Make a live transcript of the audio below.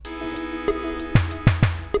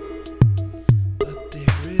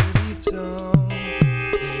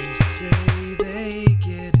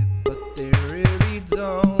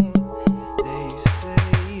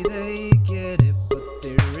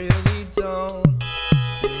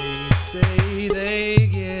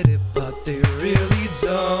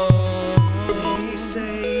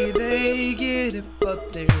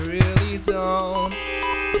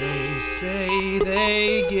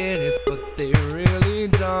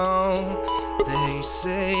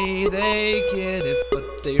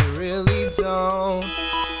but they really don't.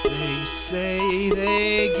 They say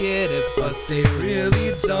they get it, but they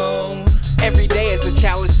really don't. Every day is a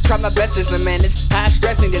challenge, try my best just to manage. High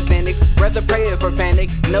stressing this Xanax, rather pray for panic.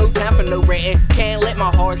 No time for no ranting, can't let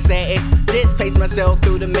my heart sadden. Just pace myself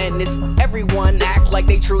through the madness. Everyone act like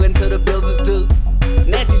they true until the bills is due.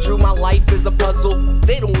 Nancy Drew, my life is a puzzle,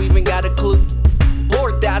 they don't even got a clue.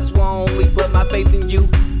 Lord, that's why I only put my faith in you.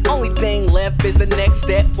 Only thing left is the next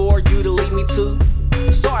step for you to lead me to.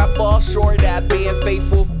 Sorry I fall short at being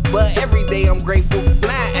faithful, but every day I'm grateful.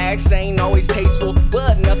 My acts ain't always tasteful,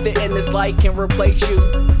 but nothing in this life can replace you.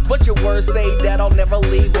 But your words say that I'll never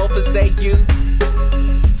leave or forsake you.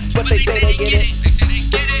 But they say they get it,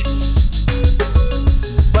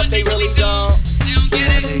 but they really don't.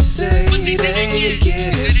 Yeah, they say they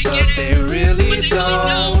get it, but they really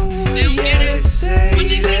don't. Yeah, they say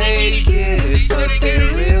they get it, but they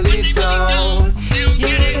really don't.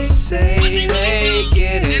 Yeah, they say they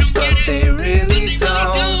get it, but they really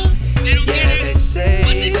don't. Yeah, they say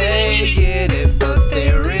they get it, but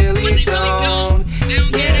they really don't.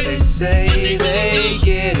 Yeah, they say they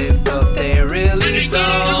get it, but they really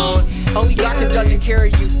don't. Only God can judge and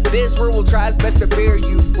carry you. This world will try its best to bear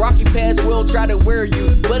you. Rocky paths will try to wear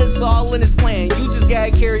you, but it's all in His plan. You just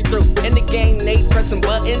gotta carry through. In the game, they pressing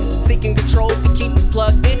buttons, seeking control to keep you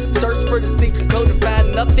plugged in. Search for the secret code to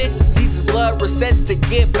find nothing. Jesus' blood resets to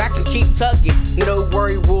get back and keep tugging. No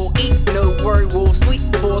worry, we'll eat. No worry, we'll sleep.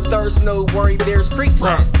 Full thirst, no worry, there's creeks.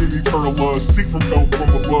 Rap in eternal love, seek from help from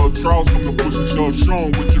above. Trials come to push and shove, show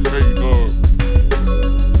 'em what you're made of.